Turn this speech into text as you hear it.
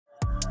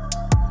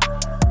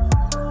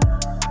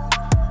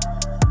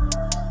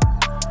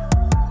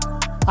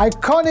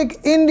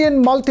Iconic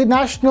Indian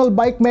multinational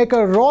bike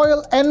maker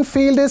Royal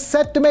Enfield is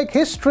set to make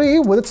history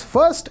with its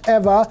first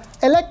ever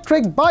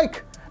electric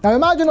bike. Now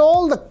imagine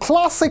all the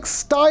classic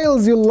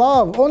styles you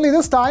love, only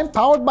this time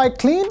powered by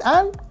clean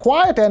and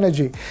quiet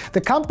energy.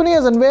 The company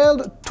has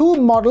unveiled two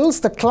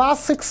models, the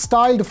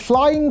classic-styled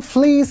Flying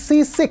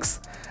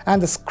Flea-C6 and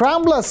the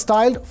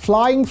scrambler-styled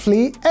Flying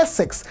Flea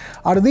S6.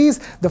 Out of these,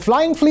 the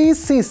Flying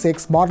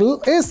Flea-C6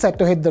 model is set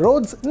to hit the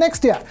roads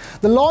next year.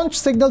 The launch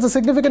signals a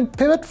significant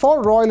pivot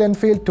for Royal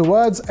Enfield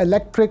towards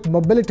electric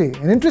mobility.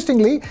 And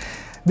interestingly,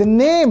 the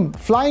name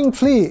Flying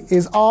Flea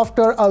is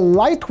after a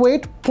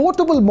lightweight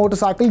portable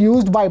motorcycle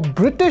used by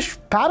British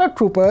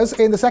paratroopers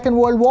in the Second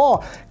World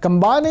War,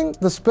 combining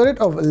the spirit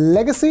of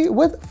legacy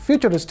with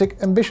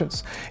futuristic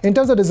ambitions. In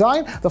terms of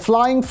design, the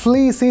Flying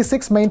Flea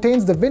C6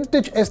 maintains the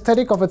vintage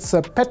aesthetic of its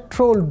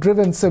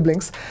petrol-driven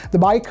siblings. The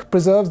bike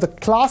preserves the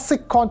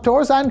classic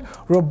contours and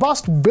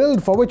robust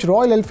build for which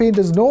Royal Enfield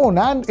is known,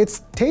 and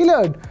it's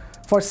tailored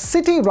for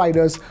city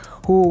riders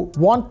who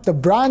want the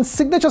brand's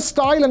signature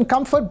style and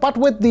comfort, but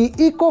with the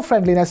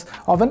eco-friendliness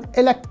of an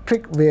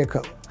electric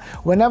vehicle.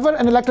 Whenever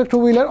an electric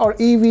two-wheeler or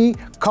EV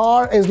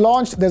car is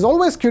launched, there's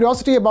always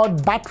curiosity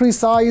about battery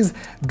size,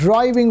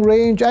 driving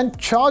range, and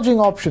charging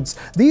options.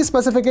 These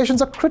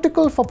specifications are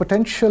critical for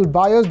potential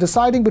buyers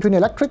deciding between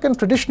electric and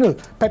traditional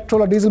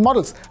petrol or diesel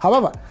models.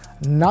 However,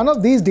 none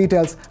of these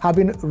details have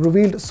been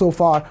revealed so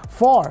far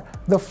for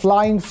the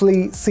Flying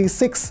Flea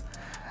C6.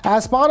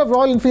 As part of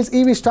Royal Enfield's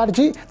EV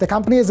strategy, the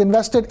company has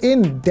invested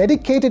in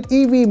dedicated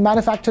EV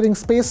manufacturing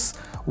space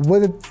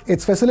with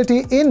its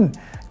facility in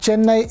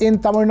Chennai in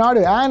Tamil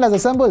Nadu, and has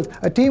assembled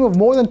a team of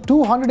more than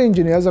 200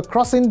 engineers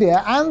across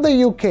India and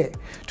the UK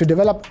to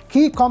develop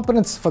key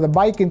components for the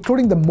bike,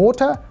 including the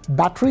motor,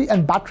 battery,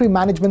 and battery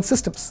management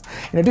systems.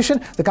 In addition,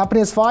 the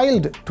company has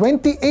filed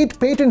 28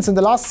 patents in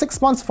the last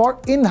 6 months for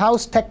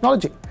in-house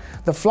technology.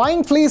 The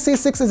Flying Flea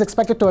C6 is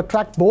expected to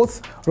attract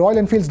both Royal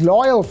Enfield's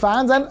loyal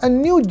fans and a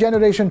new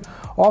generation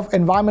of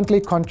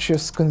environmentally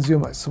conscious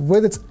consumers.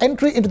 With its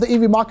entry into the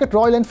EV market,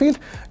 Royal Enfield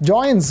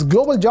joins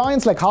global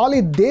giants like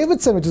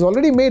Harley-Davidson, which has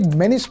already made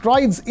many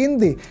strides in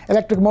the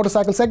electric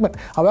motorcycle segment.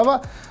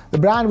 However, the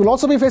brand will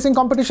also be facing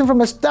competition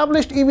from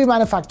established EV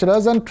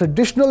manufacturers and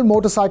traditional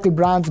motorcycle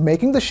brands,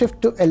 making the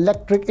shift to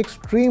electric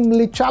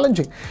extremely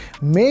challenging.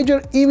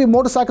 Major EV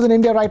motorcycles in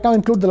India right now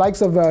include the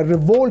likes of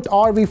Revolt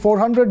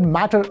RV400,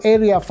 Matter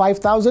Area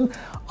 5000,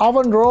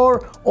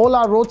 Avanroar,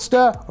 Ola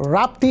Roadster,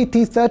 Rapti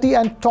T30,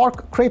 and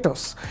Torque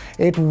Kratos.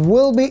 It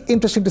will be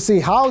interesting to see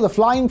how the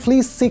Flying Flea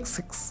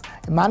C6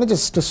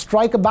 manages to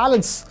strike a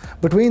balance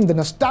between the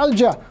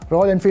nostalgia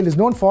Royal Enfield is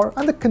known for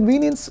and the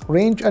convenience,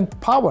 range, and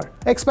power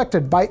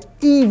expected by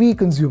EV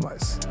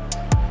consumers.